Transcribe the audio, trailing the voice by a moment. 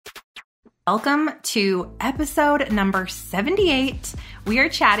Welcome to episode number 78. We are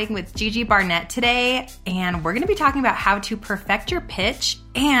chatting with Gigi Barnett today, and we're going to be talking about how to perfect your pitch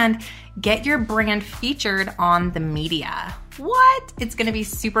and get your brand featured on the media. What? It's going to be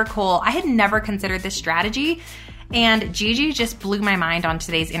super cool. I had never considered this strategy, and Gigi just blew my mind on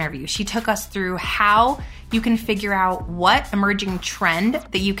today's interview. She took us through how you can figure out what emerging trend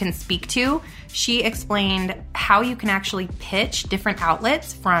that you can speak to. She explained how you can actually pitch different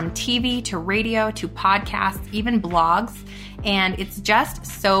outlets from TV to radio to podcasts, even blogs. And it's just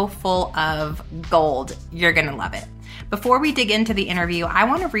so full of gold. You're going to love it. Before we dig into the interview, I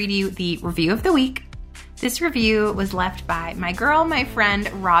want to read you the review of the week. This review was left by my girl, my friend,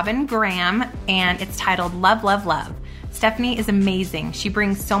 Robin Graham, and it's titled Love, Love, Love. Stephanie is amazing. She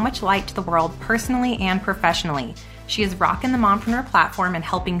brings so much light to the world personally and professionally. She is rocking the mompreneur platform and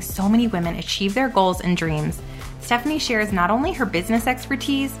helping so many women achieve their goals and dreams. Stephanie shares not only her business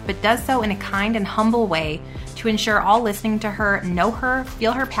expertise, but does so in a kind and humble way to ensure all listening to her know her,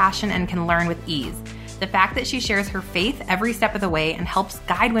 feel her passion, and can learn with ease. The fact that she shares her faith every step of the way and helps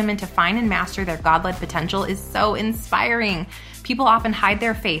guide women to find and master their God-led potential is so inspiring. People often hide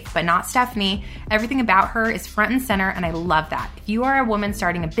their faith, but not Stephanie. Everything about her is front and center, and I love that. If you are a woman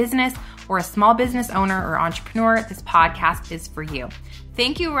starting a business or a small business owner or entrepreneur, this podcast is for you.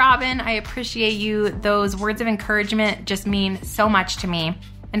 Thank you, Robin. I appreciate you. Those words of encouragement just mean so much to me.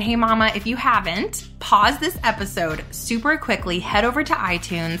 And hey, mama, if you haven't, pause this episode super quickly, head over to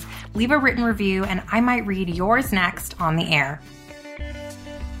iTunes, leave a written review, and I might read yours next on the air.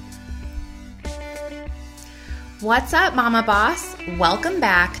 What's up, Mama Boss? Welcome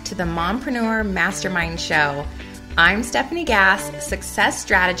back to the Mompreneur Mastermind Show. I'm Stephanie Gass, success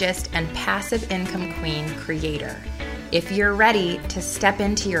strategist and passive income queen creator. If you're ready to step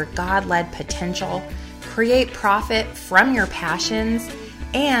into your God-led potential, create profit from your passions,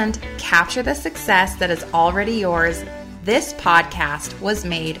 and capture the success that is already yours, this podcast was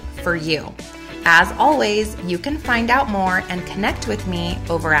made for you. As always, you can find out more and connect with me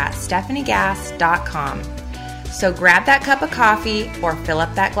over at stephaniegass.com. So grab that cup of coffee or fill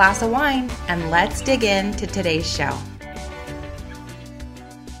up that glass of wine and let's dig into today's show.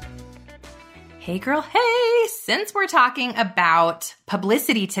 Hey girl, hey! Since we're talking about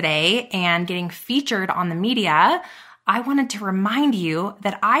publicity today and getting featured on the media, I wanted to remind you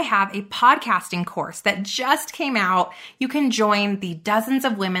that I have a podcasting course that just came out. You can join the dozens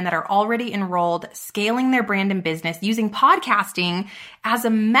of women that are already enrolled, scaling their brand and business using podcasting as a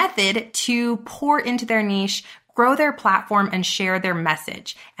method to pour into their niche, grow their platform, and share their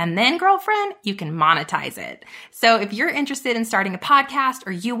message. And then, girlfriend, you can monetize it. So if you're interested in starting a podcast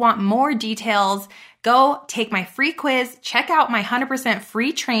or you want more details, go take my free quiz. Check out my 100%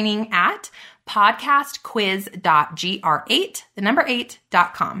 free training at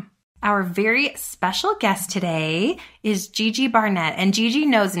podcastquiz.gr8.com. Our very special guest today is Gigi Barnett, and Gigi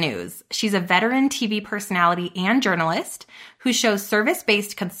knows news. She's a veteran TV personality and journalist who shows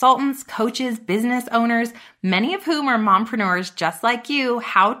service-based consultants, coaches, business owners, many of whom are mompreneurs just like you,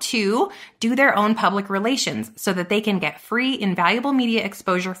 how to do their own public relations so that they can get free, invaluable media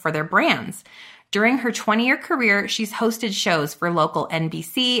exposure for their brands. During her 20-year career, she's hosted shows for local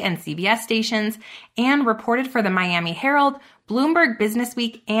NBC and CBS stations and reported for the Miami Herald, Bloomberg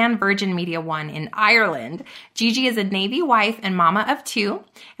Businessweek, and Virgin Media One in Ireland. Gigi is a Navy wife and mama of two,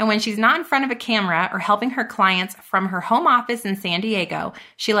 and when she's not in front of a camera or helping her clients from her home office in San Diego,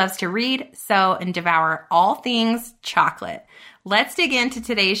 she loves to read, sew, and devour all things chocolate. Let's dig into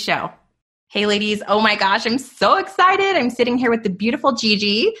today's show. Hey ladies, oh my gosh, I'm so excited. I'm sitting here with the beautiful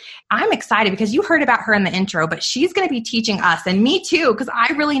Gigi. I'm excited because you heard about her in the intro, but she's going to be teaching us, and me too, because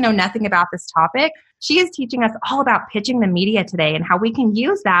I really know nothing about this topic. She is teaching us all about pitching the media today and how we can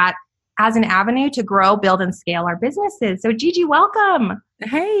use that as an avenue to grow, build, and scale our businesses. So Gigi, welcome.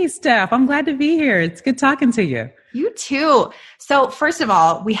 Hey, Steph. I'm glad to be here. It's good talking to you. You too. So first of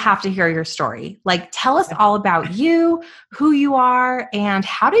all, we have to hear your story. Like, tell us all about you, who you are, and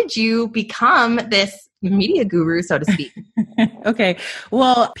how did you become this media guru, so to speak? Okay.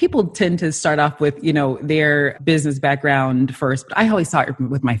 Well, people tend to start off with, their business background first, but I always start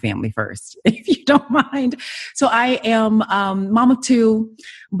with my family first, if you don't mind. So I am mom of two,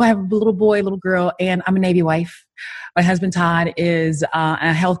 but I have a little boy, little girl, and I'm a Navy wife. My husband, Todd, is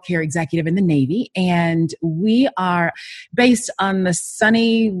a healthcare executive in the Navy, and we are based on the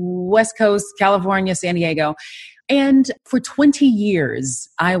sunny West Coast, California, San Diego. And for 20 years,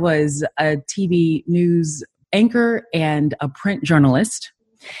 I was a TV news anchor and a print journalist.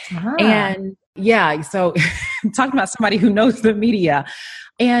 Ah. And yeah, so talking about somebody who knows the media.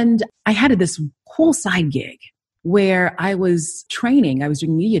 And I had this cool side gig where I was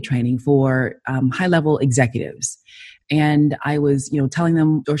doing media training for high-level executives. And I was, telling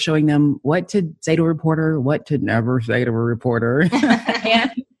them or showing them what to say to a reporter, what to never say to a reporter.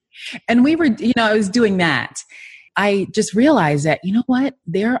 and we were, I was doing that. I just realized that, you know what,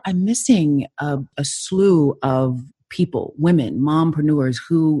 I'm missing a slew of people, women, mompreneurs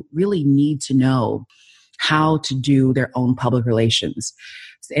who really need to know how to do their own public relations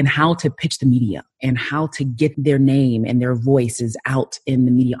and how to pitch the media and how to get their name and their voices out in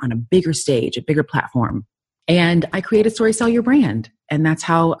the media on a bigger stage, a bigger platform. And I created Story Sell Your Brand. And that's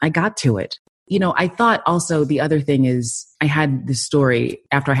how I got to it. I thought also the other thing is I had this story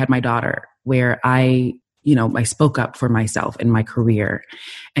after I had my daughter where I spoke up for myself in my career,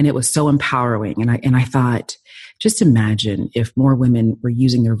 and it was so empowering. And I thought, just imagine if more women were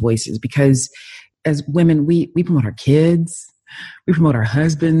using their voices, because as women, we promote our kids, we promote our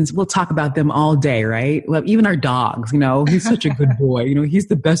husbands. We'll talk about them all day, right? Well, even our dogs, he's such a good boy. He's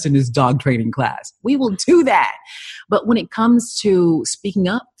the best in his dog training class. We will do that. But when it comes to speaking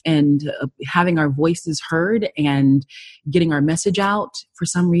up and having our voices heard and getting our message out, for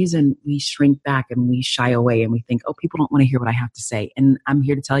some reason, we shrink back and we shy away and we think, oh, people don't want to hear what I have to say. And I'm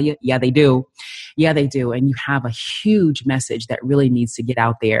here to tell you, yeah, they do. Yeah, they do. And you have a huge message that really needs to get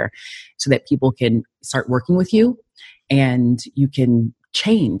out there so that people can start working with you and you can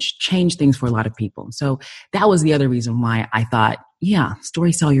change things for a lot of people. So that was the other reason why I thought, yeah,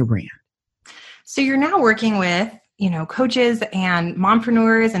 Story Sell Your Brand. So you're now working with, coaches and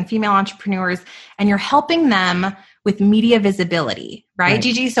mompreneurs and female entrepreneurs, and you're helping them with media visibility, right,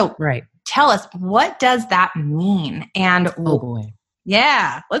 Gigi? So tell us, what does that mean? And oh boy.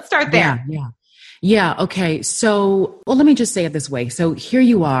 Yeah, let's start there. Yeah. Okay. So, let me just say it this way. So here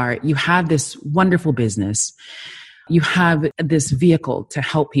you are, you have this wonderful business. You have this vehicle to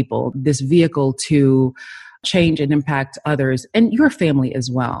help people, this vehicle to change and impact others and your family as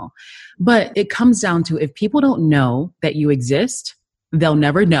well. But it comes down to, if people don't know that you exist, they'll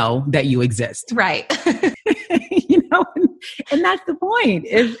never know that you exist. Right. And that's the point.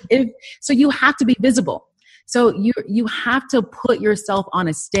 So you have to be visible. So you have to put yourself on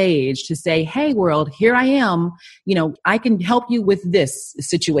a stage to say, hey, world, here I am. I can help you with this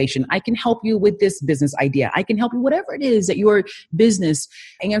situation. I can help you with this business idea. I can help you, whatever it is that your business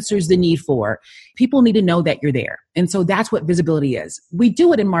answers the need for. People need to know that you're there. And so that's what visibility is. We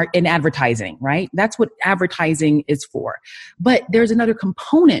do it in advertising, right? That's what advertising is for. But there's another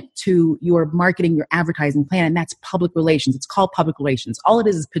component to your marketing, your advertising plan, and that's public relations. It's called public relations. All it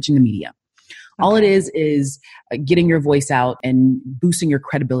is pitching the media. Okay. All it is getting your voice out and boosting your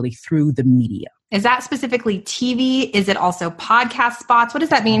credibility through the media. Is that specifically TV? Is it also podcast spots? What does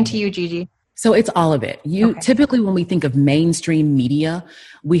that mean to you, Gigi? So it's all of it. Typically, when we think of mainstream media,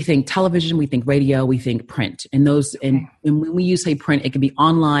 we think television, we think radio, we think print. And when we say print, it can be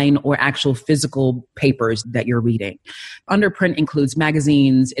online or actual physical papers that you're reading. Under print includes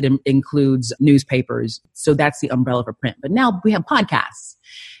magazines, it includes newspapers. So that's the umbrella for print. But now we have podcasts.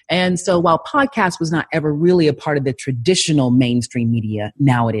 And so while podcast was not ever really a part of the traditional mainstream media,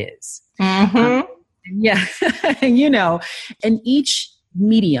 now it is. Mm-hmm. And each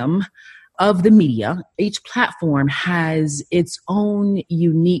medium of the media, each platform has its own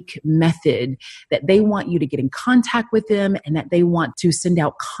unique method that they want you to get in contact with them and that they want to send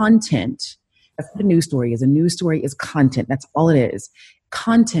out content. That's what a news story is. A news story is content. That's all it is.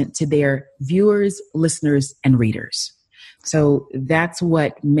 Content to their viewers, listeners, and readers. So that's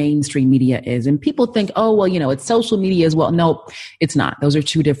what mainstream media is. And people think, oh, well, it's social media as well. No, it's not. Those are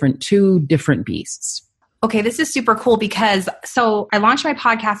two different beasts. Okay, this is super cool because I launched my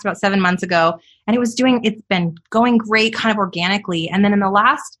podcast about 7 months ago, and it's been going great kind of organically. And then in the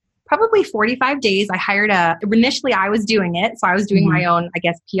last probably 45 days, initially I was doing it. So I was doing my own,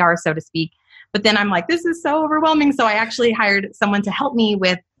 PR, so to speak. But then I'm like, this is so overwhelming. So I actually hired someone to help me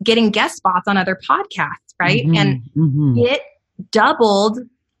with getting guest spots on other podcasts, right? And it doubled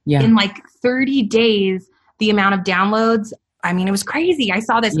in 30 days the amount of downloads. I mean, it was crazy. I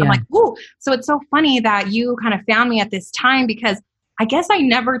saw this. I'm like, ooh. So it's so funny that you kind of found me at this time, because I guess I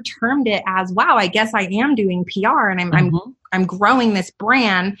never termed it as, wow, I guess I am doing PR and I'm growing this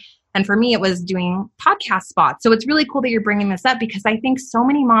brand. And for me, it was doing podcast spots. So it's really cool that you're bringing this up, because I think so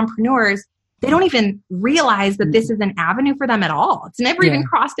many mompreneurs, they don't even realize that this is an avenue for them at all. It's never even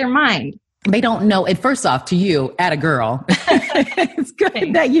crossed their mind. They don't know. And first off, to you, atta girl, it's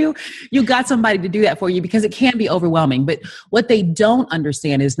good that you got somebody to do that for you, because it can be overwhelming. But what they don't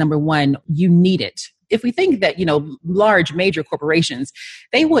understand is, number one, you need it. if we think that, large major corporations,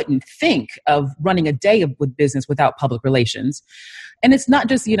 they wouldn't think of running a day with business without public relations. And it's not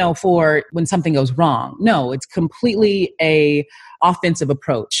just, for when something goes wrong. No, it's completely a offensive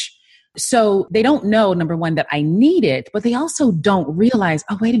approach. So they don't know, number one, that I need it, but they also don't realize,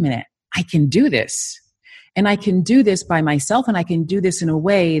 oh, wait a minute, I can do this. And I can do this by myself, and I can do this in a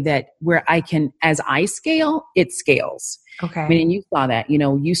way that where I can, as I scale, it scales. Okay. I mean, and you saw that,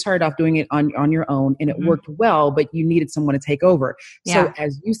 you started off doing it on your own and it worked well, but you needed someone to take over. Yeah. So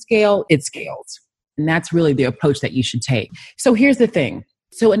as you scale, it scales. And that's really the approach that you should take. So here's the thing.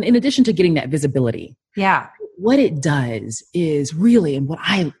 So in addition to getting that visibility, what it does is really, and what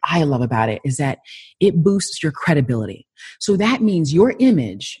I love about it is that it boosts your credibility. So that means your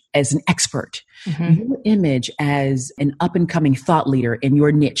image as an expert, your image as an up and coming thought leader in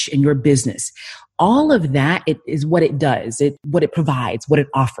your niche, in your business, all of that is what it does, what it provides, what it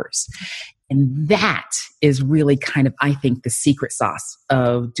offers. And that is really kind of, I think, the secret sauce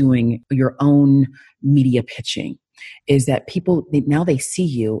of doing your own media pitching. Is that people, now they see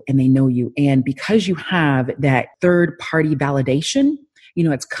you and they know you. And because you have that third party validation,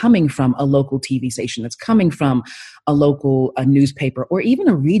 it's coming from a local TV station, it's coming from a local newspaper, or even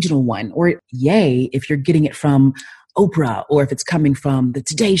a regional one, or if you're getting it from Oprah, or if it's coming from the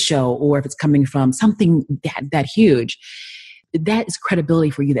Today Show, or if it's coming from something that huge, that is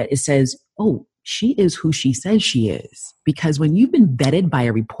credibility for you, that it says, oh, she is who she says she is. Because when you've been vetted by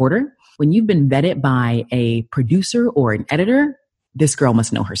a reporter, when you've been vetted by a producer or an editor, this girl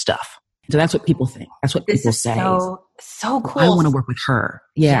must know her stuff. So that's what people think. That's what people say. So cool. I want to work with her.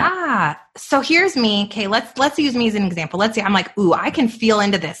 Yeah. So here's me. Okay, let's use me as an example. Let's say I'm like, ooh, I can feel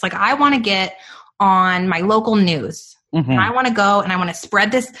into this. Like, I want to get on my local news. And I want to go and I want to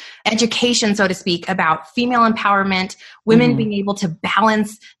spread this education, so to speak, about female empowerment, women being able to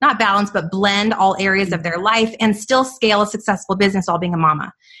but blend all areas of their life and still scale a successful business while being a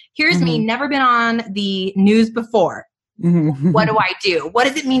mama. Here's me, never been on the news before. What do I do? What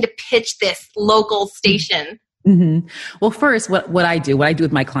does it mean to pitch this local station? Well, first, what I do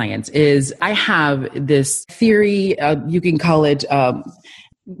with my clients is I have this theory, you can call it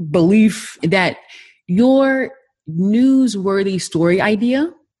belief, that your newsworthy story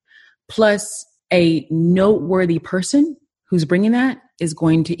idea plus a noteworthy person who's bringing that is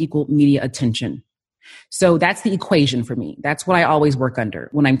going to equal media attention. So that's the equation for me. That's what I always work under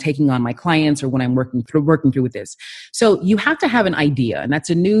when I'm taking on my clients or when I'm working through with this. So you have to have an idea, and that's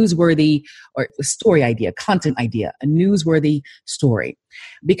a newsworthy or a story idea, content idea, a newsworthy story.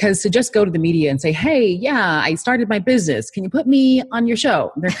 Because to just go to the media and say, hey, yeah, I started my business. Can you put me on your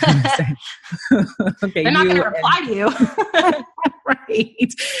show? They're going to say, okay, they're not going to reply to you.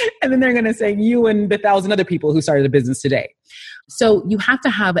 Right. And then they're going to say you and the 1,000 other people who started a business today. So you have to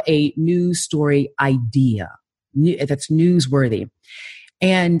have a news story idea that's newsworthy.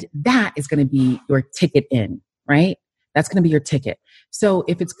 And that is going to be your ticket in, right? That's going to be your ticket. So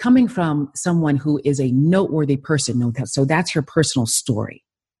if it's coming from someone who is a noteworthy person, so that's your personal story,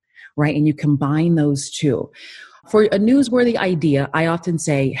 right? And you combine those two. For a newsworthy idea, I often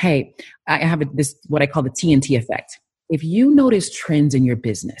say, hey, I have this, what I call the TNT effect. If you notice trends in your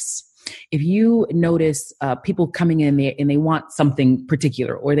business, if you notice people coming in there and they want something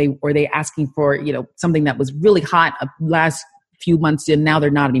particular, or they asking for, something that was really hot last few months and now they're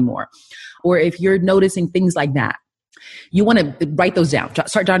not anymore. Or if you're noticing things like that, you want to write those down,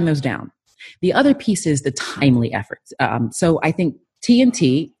 start jotting those down. The other piece is the timely efforts. So I think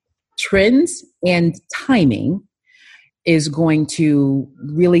TNT, trends and timing, is going to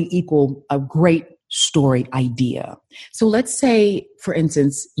really equal a great story idea. So let's say, for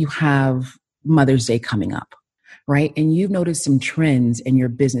instance, you have Mother's Day coming up, right? And you've noticed some trends in your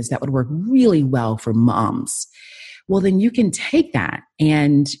business that would work really well for moms. Well, then you can take that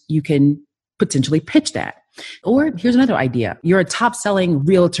and you can potentially pitch that. Or here's another idea. You're a top selling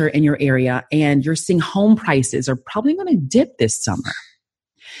realtor in your area and you're seeing home prices are probably going to dip this summer.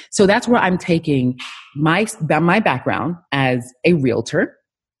 So that's where I'm taking my background as a realtor,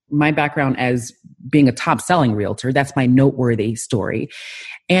 my background as being a top selling realtor. That's my noteworthy story.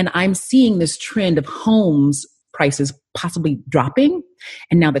 And I'm seeing this trend of homes prices possibly dropping.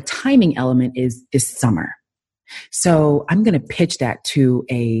 And now the timing element is this summer. So I'm going to pitch that to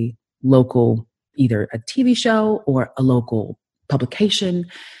a local, either a TV show or a local publication.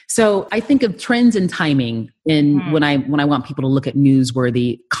 So I think of trends and timing when I want people to look at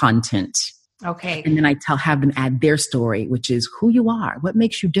newsworthy content. Okay. And then I have them add their story, which is who you are, what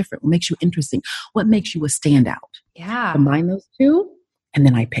makes you different, what makes you interesting, what makes you a standout. Yeah. Combine those two, and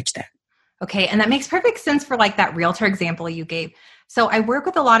then I pitch that. Okay. And that makes perfect sense for like that realtor example you gave. So I work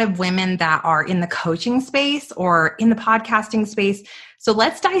with a lot of women that are in the coaching space or in the podcasting space. So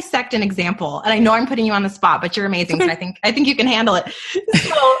let's dissect an example. And I know I'm putting you on the spot, but you're amazing. So I think you can handle it.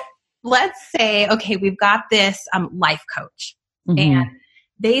 So let's say, okay, we've got this life coach, and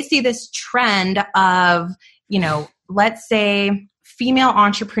they see this trend of, let's say female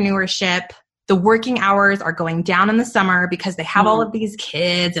entrepreneurship. The working hours are going down in the summer because they have all of these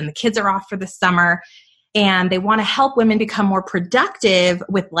kids and the kids are off for the summer. And they want to help women become more productive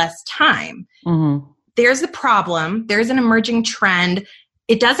with less time. There's a problem. There's an emerging trend.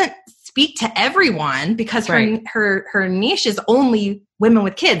 It doesn't speak to everyone because her niche is only women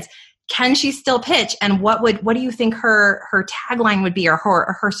with kids. Can she still pitch? And what do you think her tagline would be, or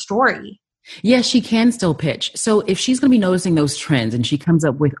her story? Yes, she can still pitch. So if she's going to be noticing those trends and she comes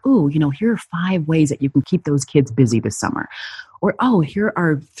up with, here are 5 ways that you can keep those kids busy this summer. Or, here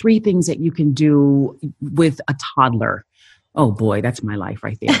are 3 things that you can do with a toddler. Oh boy, that's my life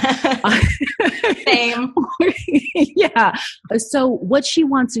right there. Same. Yeah. So what she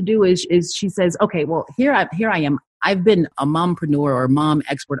wants to do is she says, okay, well, here I am. I've been a mompreneur or mom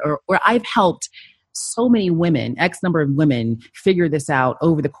expert, or I've helped so many women, X number of women, figure this out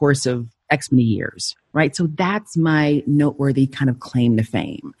over the course of X many years, right? So that's my noteworthy kind of claim to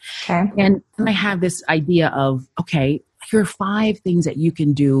fame. Okay. And I have this idea of, okay, here are 5 things that you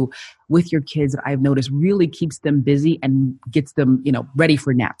can do with your kids that I've noticed really keeps them busy and gets them, ready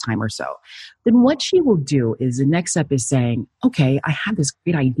for nap time or so. Then what she will do is the next step is saying, okay, I have this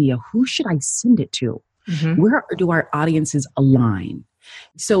great idea. Who should I send it to? Where do our audiences align?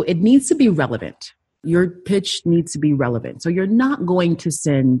 So it needs to be relevant. Your pitch needs to be relevant. So you're not going to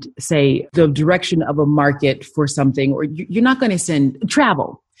send, say, the direction of a market for something, or you're not going to send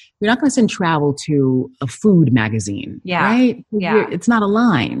travel. You're not going to send travel to a food magazine, right? Yeah. It's not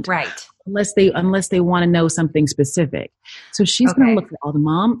aligned, right? Unless they want to know something specific. So she's going to look for all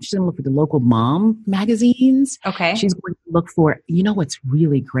the she's going to look for the local mom magazines. Okay. She's going to look for, what's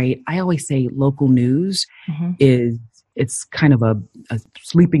really great. I always say local news it's kind of a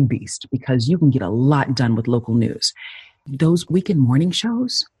sleeping beast because you can get a lot done with local news. Those weekend morning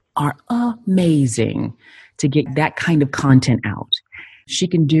shows are amazing to get that kind of content out. She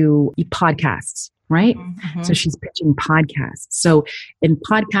can do podcasts, right? So she's pitching podcasts. So in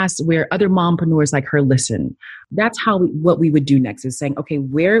podcasts where other mompreneurs like her listen, that's what we would do next is saying, okay,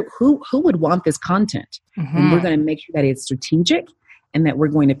 who would want this content? And we're going to make sure that it's strategic and that we're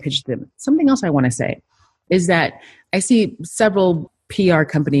going to pitch them. Something else I want to say is that I see several PR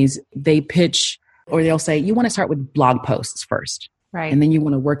companies, they pitch or they'll say, you want to start with blog posts first. Right. And then you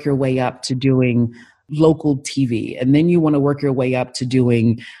want to work your way up to doing local TV. And then you want to work your way up to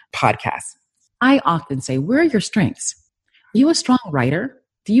doing podcasts. I often say, where are your strengths? Are you a strong writer?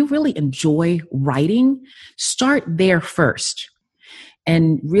 Do you really enjoy writing? Start there first.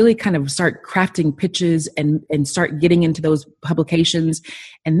 And really kind of start crafting pitches and start getting into those publications.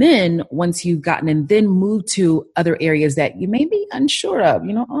 And then once you've gotten in, then move to other areas that you may be unsure of. I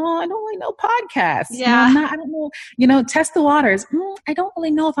don't really know podcasts. Yeah. I don't know, test the waters. I don't really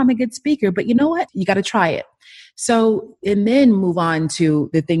know if I'm a good speaker, but you know what? You got to try it. So, and then move on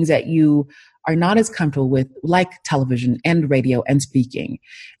to the things that you are not as comfortable with, like television and radio and speaking.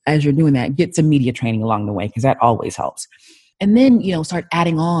 As you're doing that, get some media training along the way, because that always helps. And then, start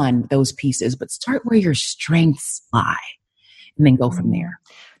adding on those pieces, but start where your strengths lie and then go from there.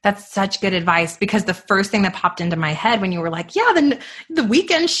 That's such good advice, because the first thing that popped into my head when you were like, the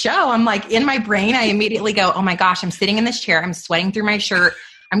weekend show, I'm like, in my brain, I immediately go, oh my gosh, I'm sitting in this chair. I'm sweating through my shirt.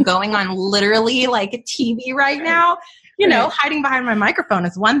 I'm going on literally like a TV right now. Hiding behind my microphone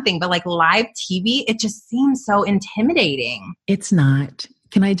is one thing, but like live TV, it just seems so intimidating. It's not.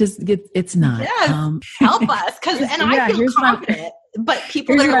 Can I just get, it's not. Yes, help us. I feel confident, but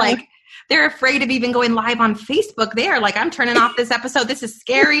people that are like, they're afraid of even going live on Facebook. They are like, I'm turning off this episode. This is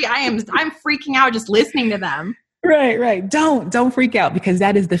scary. I'm freaking out just listening to them. Right. Don't freak out, because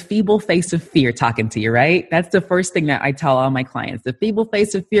that is the feeble face of fear talking to you, right? That's the first thing that I tell all my clients. The feeble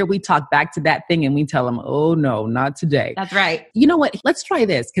face of fear, we talk back to that thing and we tell them, oh no, not today. That's right. You know what? Let's try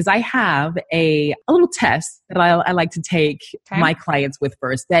this, because I have a little test that I like to take my clients with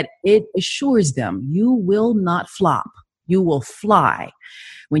first, that it assures them you will not flop. You will fly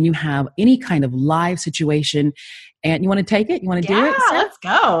when you have any kind of live situation. And you want to take it? You want to do it? Yeah, let's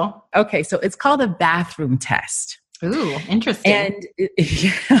go. Okay, so it's called a bathroom test. Ooh, interesting. And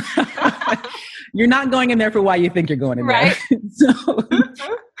you're not going in there for why you think you're going in there.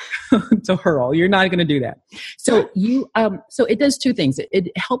 To hurl. You're not going to do that. So so it does 2 things.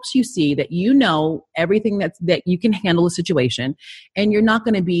 It helps you see that everything that you can handle a situation, and you're not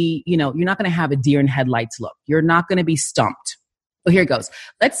going to be, you're not going to have a deer in headlights look. You're not going to be stumped. Well, here it goes.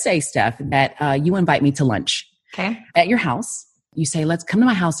 Let's say, Steph, that you invite me to lunch at your house. You say, let's come to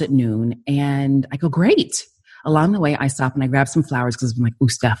my house at noon. And I go, great. Along the way, I stop and I grab some flowers because I'm like, ooh,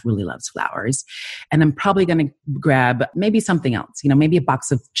 Steph really loves flowers. And I'm probably going to grab maybe something else, maybe a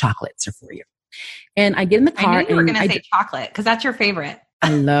box of chocolates are for you. And I get in the car. I knew you were going to say chocolate because that's your favorite.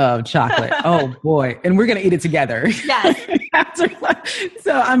 I love chocolate. Oh boy. And we're going to eat it together. Yes.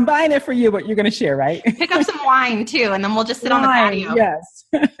 So I'm buying it for you, but you're going to share, right? Pick up some wine too. And then we'll just sit on the patio. Yes.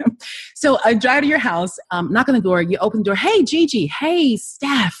 So I drive to your house, knock on the door. You open the door. Hey, Gigi. Hey,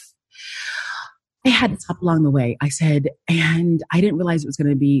 Steph. I had to stop along the way. I said, and I didn't realize it was going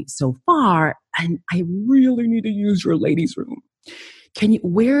to be so far. And I really need to use your ladies' room.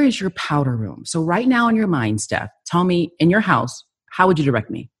 Where is your powder room? So right now in your mind, Steph, tell me in your house, how would you direct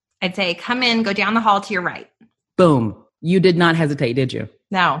me? I'd say, come in, go down the hall to your right. Boom. You did not hesitate, did you?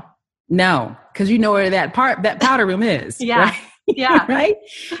 No. Because you know where that powder room is. Yeah. Right? Yeah. Right?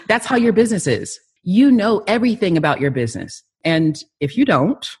 That's how your business is. You know everything about your business. And if you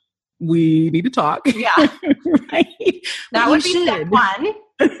don't, we need to talk. Yeah. Right? That would be step one.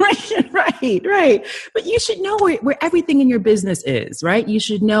 Right. But you should know where everything in your business is, right? You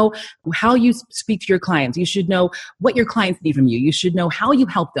should know how you speak to your clients. You should know what your clients need from you. You should know how you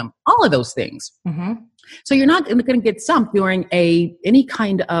help them. All of those things. Mm-hmm. So you're not going to get stumped during any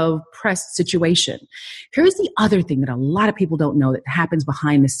kind of press situation. Here's the other thing that a lot of people don't know that happens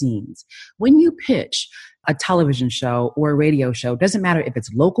behind the scenes. When you pitch a television show or a radio show, doesn't matter if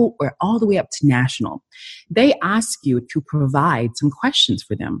it's local or all the way up to national, they ask you to provide some questions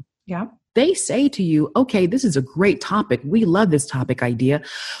for them. Yeah. They say to you, okay, this is a great topic. We love this topic idea.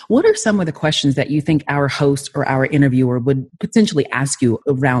 What are some of the questions that you think our host or our interviewer would potentially ask you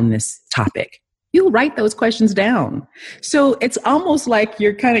around this topic? You write those questions down. So it's almost like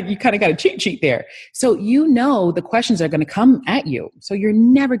you kind of got a cheat sheet there. So you know the questions are going to come at you. So you're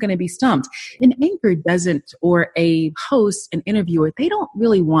never going to be stumped. An anchor doesn't, or a host, an interviewer, they don't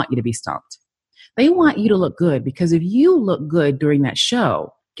really want you to be stumped. They want you to look good, because if you look good during that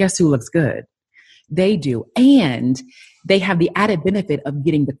show, guess who looks good? They do. And they have the added benefit of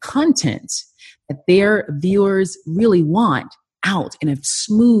getting the content that their viewers really want out in a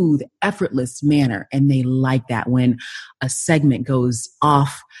smooth, effortless manner. And they like that when a segment goes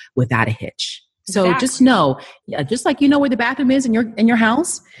off without a hitch. So Exactly. Just know, just like you know where the bathroom is in your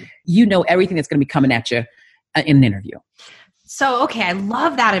house, you know everything that's going to be coming at you in an interview. So, okay, I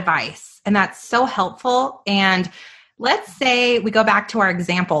love that advice. And that's so helpful. And let's say we go back to our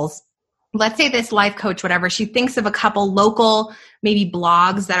examples. Let's say this life coach, whatever, she thinks of a couple local, maybe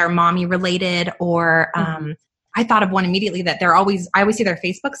blogs that are mommy related, or I thought of one immediately that I always see their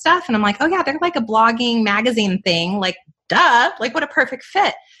Facebook stuff. And I'm like, oh yeah, they're like a blogging magazine thing. Like, duh, like what a perfect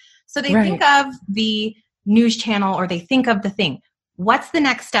fit. So they think of the news channel, or they think of the thing. What's the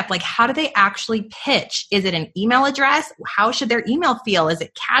next step? Like, how do they actually pitch? Is it an email address? How should their email feel? Is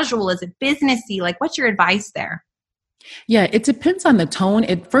it casual? Is it businessy? Like, what's your advice there? Yeah, it depends on the tone.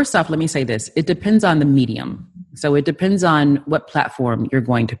 First off, let me say this. It depends on the medium. So it depends on what platform you're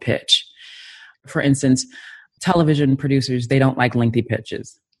going to pitch. For instance, television producers, they don't like lengthy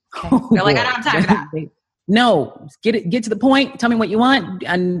pitches. Okay. They're like, I don't have time for that. No, get to the point. Tell me what you want.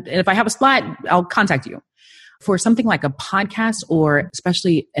 And if I have a spot, I'll contact you. For something like a podcast, or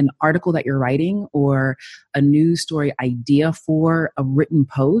especially an article that you're writing, or a news story idea for a written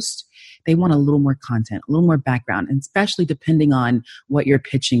post, they want a little more content, a little more background, and especially depending on what you're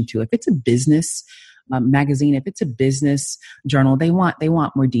pitching to. If it's a business magazine, if it's a business journal, they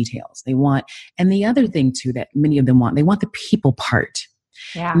want more details. And the other thing too that many of them want, they want the people part.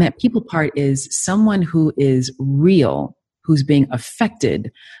 Yeah. And that people part is someone who is real, who's being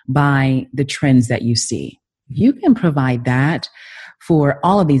affected by the trends that you see. You can provide that for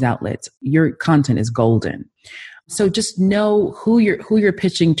all of these outlets. Your content is golden. So just know who you're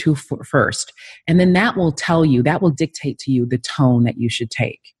pitching to first. And then that will dictate to you the tone that you should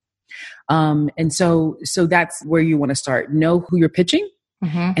take. And so that's where you want to start. Know who you're pitching.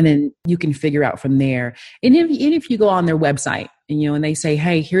 Mm-hmm. And then you can figure out from there. And if you go on their website and they say,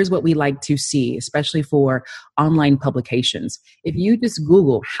 hey, here's what we like to see, especially for online publications. If you just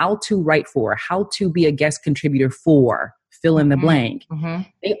Google how to write for, how to be a guest contributor for, fill in the blank,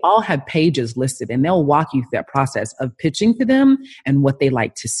 they all have pages listed, and they'll walk you through that process of pitching to them and what they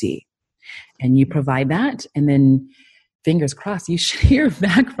like to see. And you provide that, and then fingers crossed, you should hear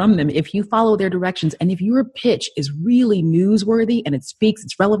back from them if you follow their directions. And if your pitch is really newsworthy and it's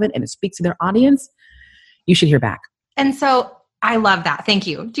relevant and it speaks to their audience, you should hear back. And so I love that. Thank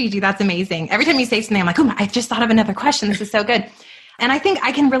you, Gigi. That's amazing. Every time you say something, I'm like, oh, I just thought of another question. This is so good. And I think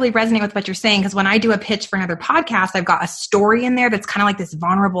I can really resonate with what you're saying, because when I do a pitch for another podcast, I've got a story in there that's kind of like this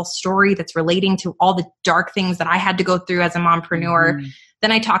vulnerable story that's relating to all the dark things that I had to go through as a mompreneur. Mm-hmm.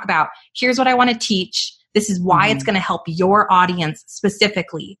 Then I talk about, here's what I want to teach. This is why it's going to help your audience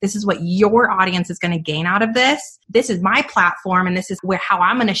specifically. This is what your audience is going to gain out of this. This is my platform, and this is how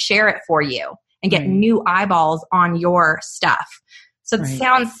I'm going to share it for you and get new eyeballs on your stuff. So it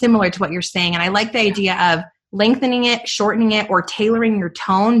sounds similar to what you're saying. And I like the idea of lengthening it, shortening it, or tailoring your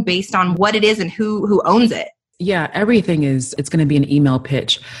tone based on what it is and who owns it. Yeah, everything it's going to be an email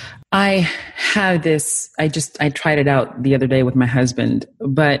pitch. I have this, I tried it out the other day with my husband,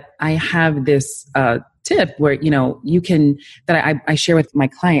 but I have this tip where, you can, that I share with my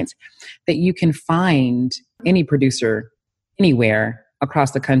clients, that you can find any producer anywhere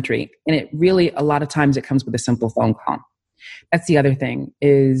across the country. And it really, a lot of times it comes with a simple phone call. That's the other thing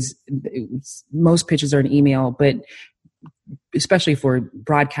is most pitches are an email, but especially for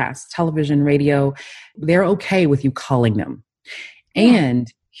broadcast, television, radio, they're okay with you calling them.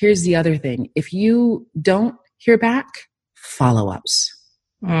 And here's the other thing. If you don't hear back, follow-ups.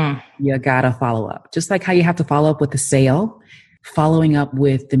 You gotta follow up. Just like how you have to follow up with the sale, following up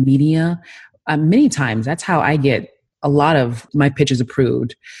with the media. Many times, that's how I get a lot of my pitches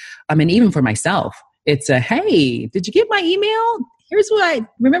approved. I mean, even for myself, it's hey, did you get my email? Here's what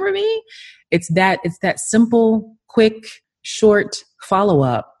remember me? It's that simple, quick, short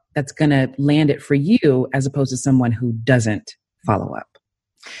follow-up that's gonna land it for you as opposed to someone who doesn't follow up.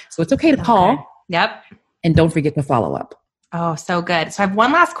 So it's okay to call. Okay. Yep. And don't forget to follow up. Oh, so good. So I have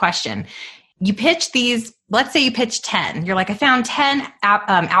one last question. You pitch these, let's say you pitch 10. You're like, I found 10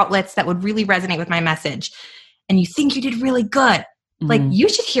 outlets that would really resonate with my message. And you think you did really good. Like you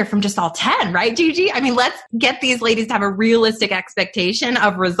should hear from just all 10, right, Gigi? I mean, let's get these ladies to have a realistic expectation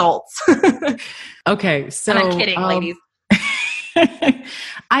of results. Okay. So and I'm kidding, ladies.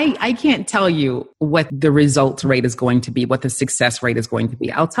 I can't tell you what the results rate is going to be, what the success rate is going to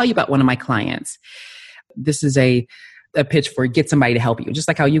be. I'll tell you about one of my clients. This is a pitch for get somebody to help you. Just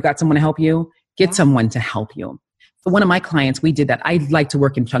like how you got someone to help you, get someone to help you. For one of my clients, we did that. I like to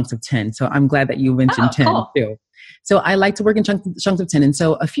work in chunks of 10. So I'm glad that you mentioned 10 too. So I like to work in chunks of 10. And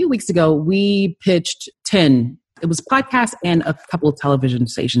so a few weeks ago, we pitched 10. It was podcasts and a couple of television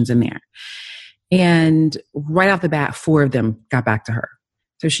stations in there. And right off the bat, 4 of them got back to her.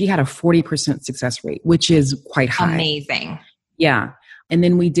 So she had a 40% success rate, which is quite high. Amazing. Yeah. And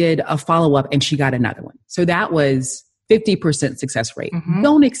then we did a follow-up and she got another one. So that was 50% success rate.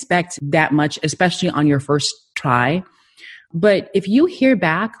 Don't expect that much, especially on your first try. But if you hear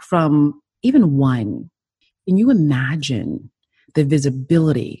back from even one, can you imagine the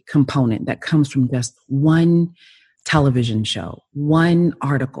visibility component that comes from just one television show, one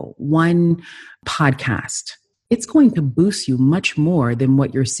article, one podcast? It's going to boost you much more than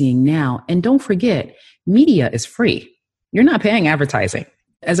what you're seeing now. And don't forget, media is free. You're not paying advertising.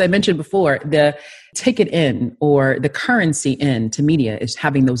 As I mentioned before, the ticket in or the currency in to media is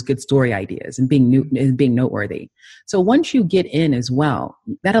having those good story ideas and being noteworthy. So once you get in as well,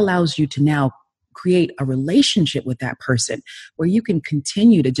 that allows you to now create a relationship with that person where you can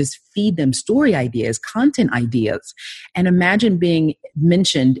continue to just feed them story ideas, content ideas, and imagine being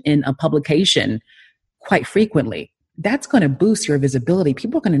mentioned in a publication quite frequently. That's going to boost your visibility.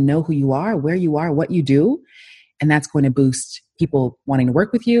 People are going to know who you are, where you are, what you do. And that's going to boost people wanting to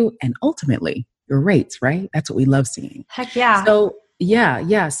work with you and ultimately your rates, right? That's what we love seeing. Heck yeah. So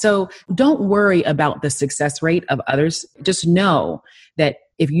yeah. So don't worry about the success rate of others. Just know that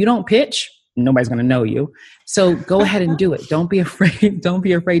if you don't pitch, nobody's going to know you. So go ahead and do it. Don't be afraid. Don't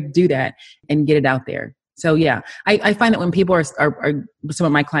be afraid to do that and get it out there. So yeah, I find that when people are some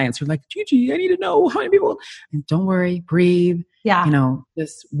of my clients are like, Gigi, I need to know how many people. And don't worry, breathe. Yeah.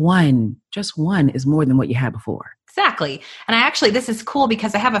 Just one is more than what you had before. Exactly. And this is cool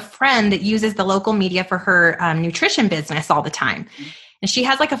because I have a friend that uses the local media for her nutrition business all the time. And she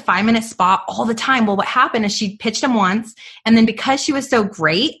has like a 5-minute spot all the time. Well, what happened is she pitched them once. And then because she was so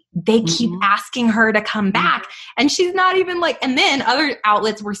great, they keep asking her to come back. And she's not even and then other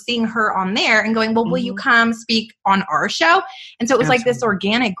outlets were seeing her on there and going, well, will you come speak on our show? And so it was like this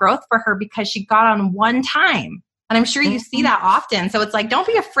organic growth for her because she got on one time. And I'm sure you see that often. So it's like, don't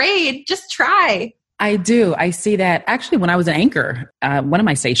be afraid. Just try. I do. I see that. Actually, when I was an anchor, one of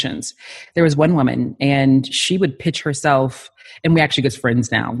my stations, there was one woman and she would pitch herself and we're actually good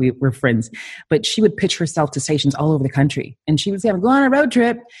friends now. We're friends. But she would pitch herself to stations all over the country. And she would say, I'm going on a road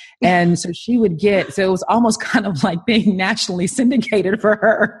trip. And so she would so it was almost kind of like being nationally syndicated for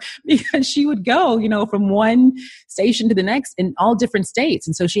her, because she would go, from one station to the next in all different states.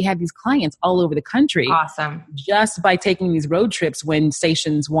 And so she had these clients all over the country. Awesome. Just by taking these road trips when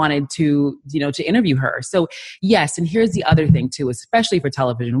stations wanted to interview her. So yes. And here's the other thing too, especially for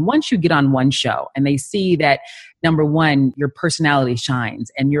television. Once you get on one show and they see that, number one, your personality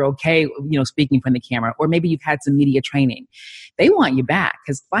shines and you're okay, speaking from the camera, or maybe you've had some media training, they want you back,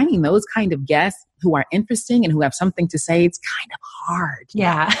 because finding those kind of guests who are interesting and who have something to say, it's kind of hard.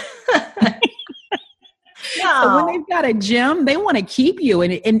 Yeah. No. So when they've got a gem, they want to keep you.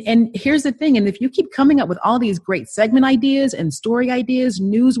 And here's the thing. And if you keep coming up with all these great segment ideas and story ideas,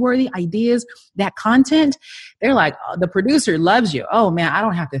 newsworthy ideas, that content, they're like, oh, the producer loves you. Oh man, I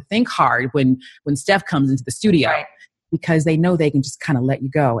don't have to think hard when Steph comes into the studio. Right. Because they know they can just kind of let you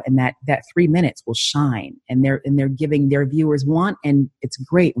go, and that 3 minutes will shine, and they're giving their viewers want, and it's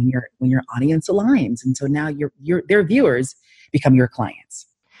great when your audience aligns, and so now their viewers become your clients.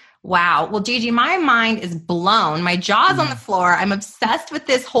 Wow. Well, Gigi, my mind is blown. My jaw's on the floor. I'm obsessed with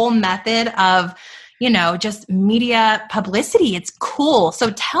this whole method of, just media publicity. It's cool.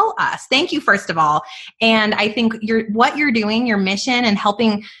 So tell us, thank you, first of all. And I think what you're doing, your mission, and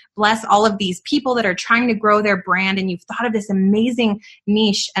helping bless all of these people that are trying to grow their brand. And you've thought of this amazing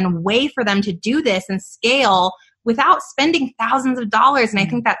niche and way for them to do this and scale without spending thousands of dollars. And I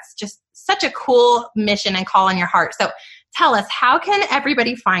think that's just such a cool mission and call on your heart. So tell us, how can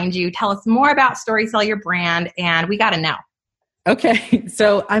everybody find you? Tell us more about Story Sell Your Brand, and we got to know. Okay.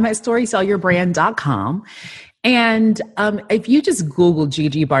 So I'm at storysellyourbrand.com. And if you just Google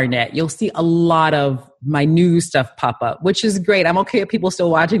Gigi Barnett, you'll see a lot of my new stuff pop up, which is great. I'm okay with people still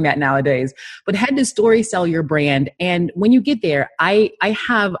watching that nowadays. But head to Story Sell Your Brand. And when you get there, I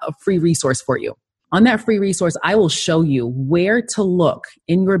have a free resource for you. On that free resource, I will show you where to look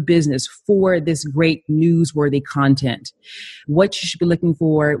in your business for this great newsworthy content, what you should be looking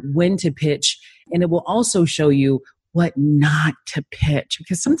for, when to pitch, and it will also show you what not to pitch.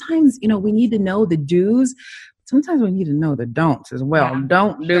 Because sometimes, we need to know the do's. Sometimes we need to know the don'ts as well. Yeah,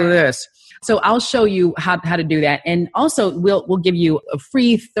 don't do this. So I'll show you how to do that. And also we'll give you a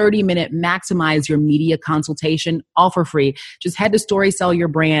free 30-minute maximize your media consultation, all for free. Just head to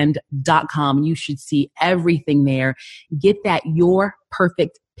storysellyourbrand.com. You should see everything there. Get that your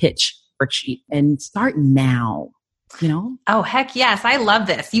perfect pitch worksheet and start now. Oh, heck yes. I love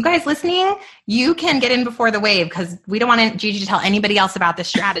this. You guys listening, you can get in before the wave, because we don't want Gigi to tell anybody else about this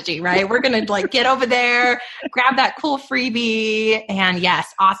strategy, right? We're going to get over there, grab that cool freebie. And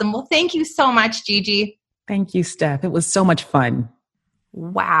yes, awesome. Well, thank you so much, Gigi. Thank you, Steph. It was so much fun.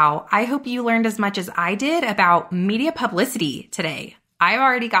 Wow. I hope you learned as much as I did about media publicity today. I've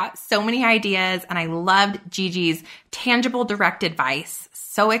already got so many ideas, and I loved Gigi's tangible, direct advice.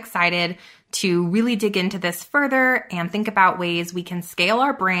 So excited to really dig into this further and think about ways we can scale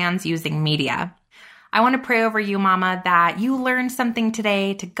our brands using media. I want to pray over you, Mama, that you learned something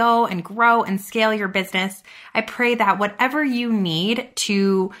today to go and grow and scale your business. I pray that whatever you need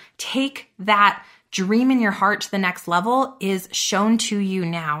to take that dream in your heart to the next level is shown to you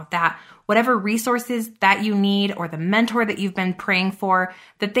now, that whatever resources that you need or the mentor that you've been praying for,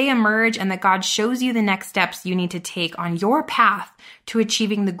 that they emerge and that God shows you the next steps you need to take on your path to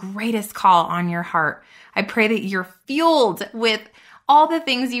achieving the greatest call on your heart. I pray that you're fueled with all the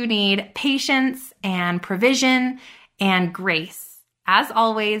things you need, patience and provision and grace. As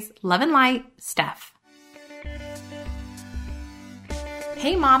always, love and light, Steph.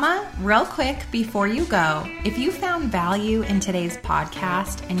 Hey Mama, real quick before you go, if you found value in today's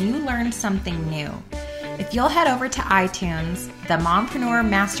podcast and you learned something new, if you'll head over to iTunes, the Mompreneur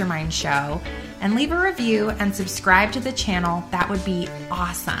Mastermind Show, and leave a review and subscribe to the channel, that would be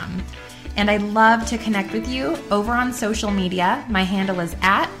awesome. And I'd love to connect with you over on social media. My handle is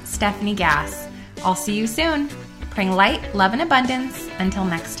 @Stephanie Gass. I'll see you soon. Praying light, love, and abundance. Until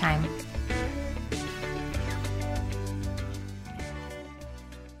next time.